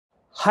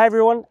Hi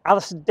everyone,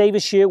 Alistair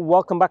Davies here.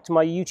 Welcome back to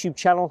my YouTube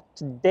channel.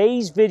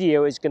 Today's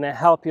video is going to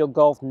help your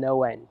golf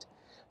no end.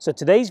 So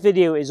today's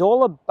video is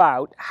all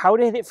about how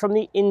to hit it from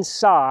the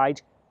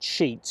inside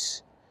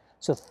cheats.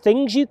 So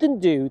things you can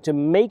do to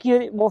make you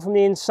hit it more from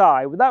the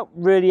inside without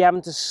really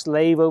having to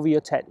slave over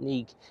your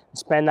technique and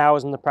spend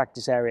hours in the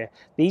practice area.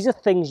 These are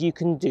things you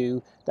can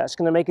do that's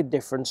going to make a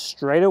difference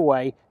straight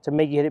away to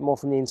make you hit it more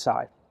from the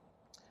inside.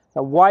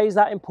 Now, why is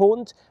that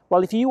important?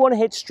 Well, if you want to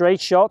hit straight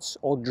shots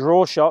or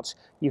draw shots,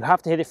 you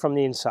have to hit it from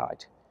the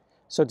inside.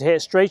 So to hit a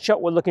straight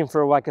shot, we're looking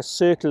for like a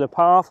circular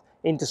path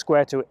into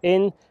square to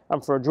in,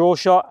 and for a draw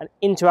shot, an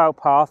into out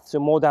path, so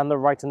more down the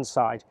right hand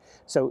side.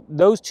 So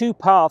those two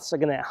paths are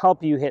going to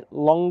help you hit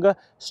longer,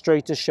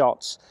 straighter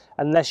shots.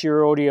 Unless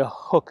you're already a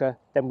hooker,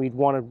 then we'd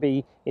want to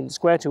be in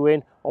square to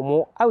in or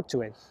more out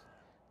to in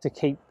to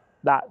keep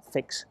that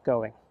fix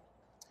going.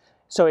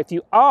 So if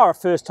you are a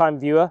first-time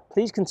viewer,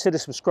 please consider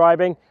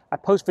subscribing. I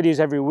post videos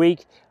every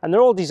week, and they're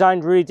all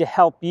designed really to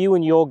help you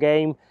in your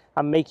game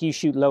and make you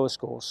shoot lower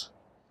scores.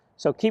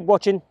 So keep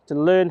watching to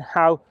learn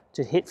how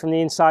to hit from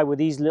the inside with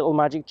these little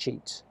magic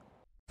cheats.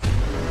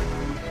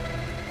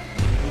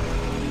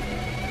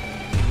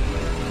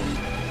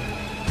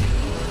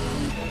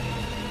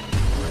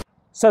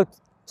 So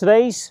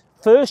today's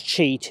first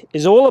cheat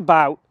is all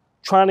about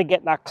trying to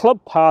get that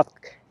club path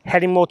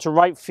heading more to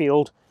right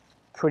field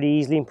pretty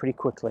easily and pretty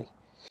quickly.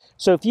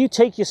 So if you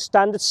take your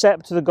standard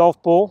setup to the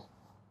golf ball,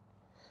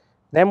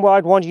 then what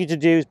I'd want you to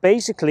do is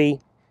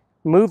basically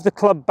move the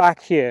club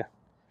back here.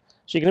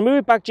 So you're going to move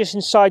it back just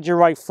inside your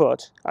right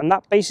foot, and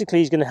that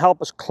basically is going to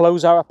help us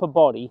close our upper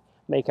body,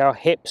 make our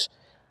hips,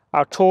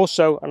 our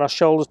torso and our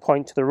shoulders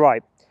point to the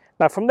right.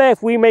 Now from there,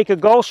 if we make a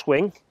golf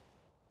swing,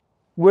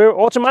 we're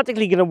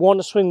automatically going to want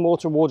to swing more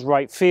towards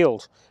right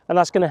field, and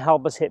that's going to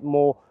help us hit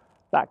more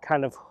that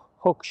kind of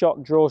hook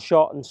shot, draw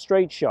shot and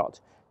straight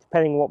shot,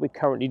 depending on what we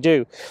currently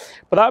do.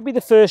 But that would be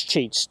the first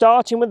cheat,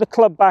 starting with the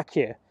club back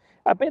here.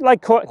 A bit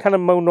like kind of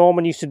Mo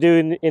Norman used to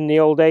do in the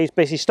old days.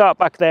 Basically start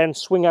back there and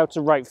swing out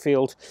to right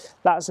field.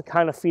 That's the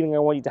kind of feeling I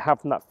want you to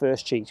have from that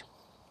first cheat.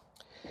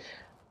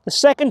 The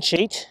second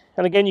cheat,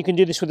 and again you can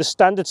do this with a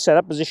standard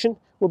setup position,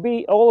 will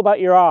be all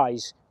about your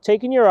eyes.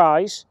 Taking your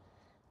eyes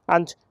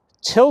and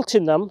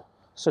tilting them,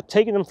 so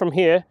taking them from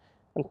here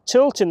and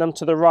tilting them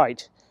to the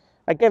right.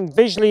 Again,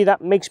 visually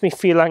that makes me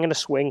feel I'm going to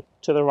swing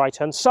to the right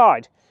hand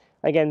side.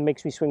 Again,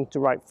 makes me swing to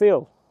right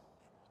field.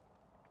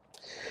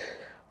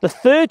 The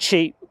third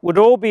cheat would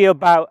all be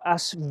about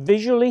us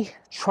visually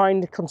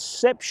trying to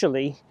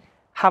conceptually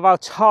have our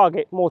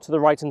target more to the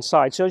right hand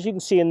side. So as you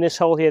can see in this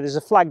hole here, there's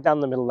a flag down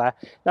the middle there.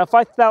 Now if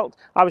I felt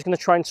I was going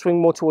to try and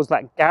swing more towards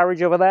that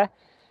garage over there,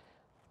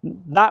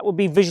 that would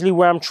be visually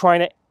where I'm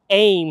trying to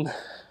aim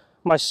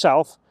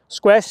myself.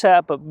 Square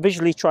setup, but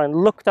visually try and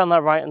look down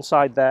that right hand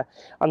side there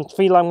and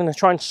feel I'm going to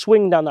try and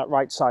swing down that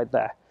right side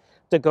there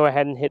to go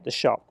ahead and hit the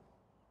shot.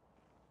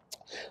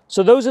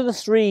 So those are the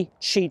three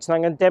cheats, and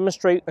I'm going to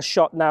demonstrate a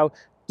shot now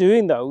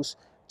doing those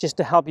just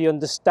to help you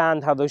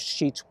understand how those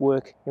cheats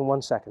work in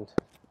 1 second.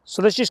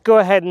 So let's just go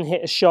ahead and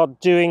hit a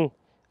shot doing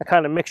a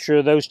kind of mixture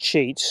of those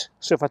cheats.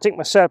 So if I take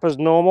my setup as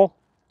normal,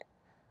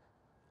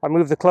 I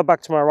move the club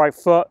back to my right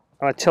foot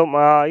and I tilt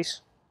my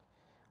eyes,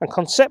 and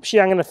conceptually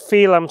I'm going to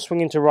feel I'm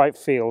swinging to right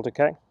field,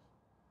 okay?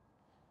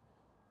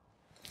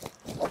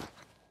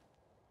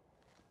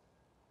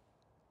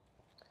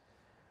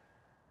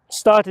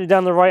 Started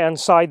down the right hand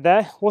side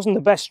there. Wasn't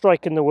the best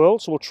strike in the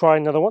world, so we'll try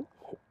another one.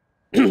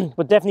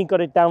 But definitely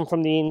got it down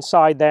from the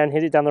inside there and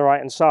hit it down the right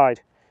hand side.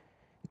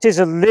 It is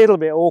a little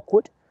bit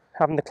awkward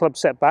having the club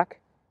set back.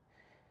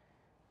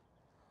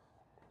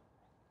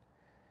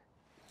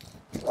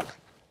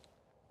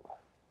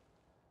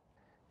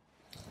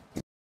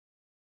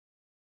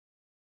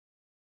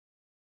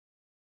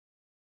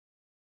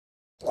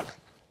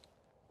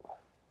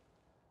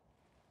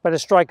 Better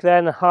strike there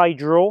and a high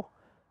draw.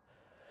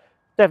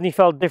 Definitely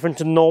felt different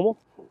to normal.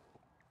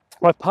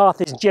 My path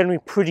is generally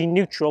pretty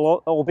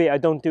neutral, albeit I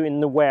don't do it in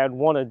the way I'd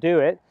want to do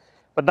it.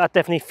 But that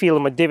definitely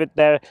feeling my divot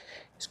there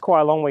is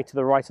quite a long way to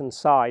the right hand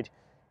side.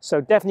 So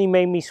definitely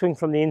made me swing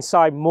from the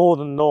inside more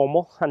than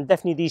normal. And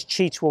definitely these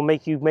cheats will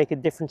make you make a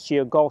difference to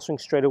your golf swing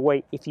straight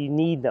away if you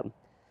need them.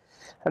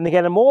 And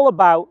again, I'm all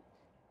about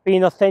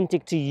being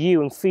authentic to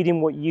you and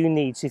feeding what you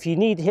need. So if you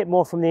need to hit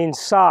more from the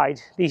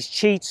inside, these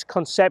cheats,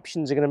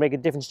 conceptions are going to make a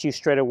difference to you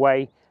straight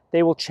away.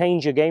 They will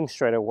change your game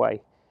straight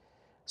away.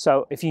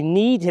 So if you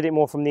need to hit it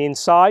more from the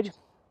inside,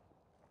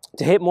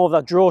 to hit more of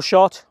that draw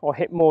shot or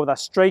hit more of that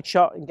straight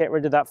shot and get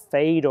rid of that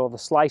fade or the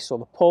slice or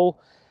the pull,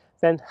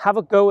 then have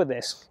a go at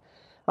this.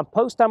 And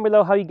post down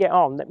below how you get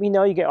on. Let me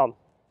know how you get on.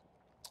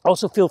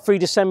 Also feel free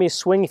to send me a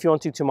swing if you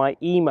want to my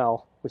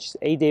email, which is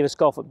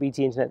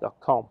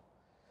adavisgolf@btinternet.com.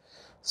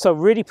 So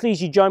really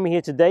pleased you joined me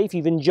here today. If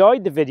you've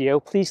enjoyed the video,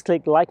 please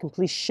click like and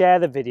please share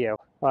the video.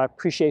 I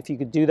appreciate if you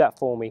could do that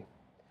for me.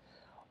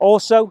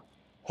 Also,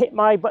 hit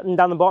my button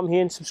down the bottom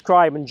here and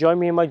subscribe and join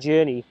me in my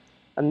journey.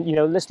 And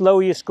let's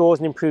lower your scores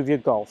and improve your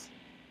golf.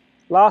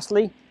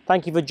 Lastly,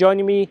 thank you for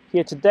joining me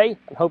here today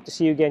and hope to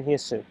see you again here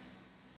soon.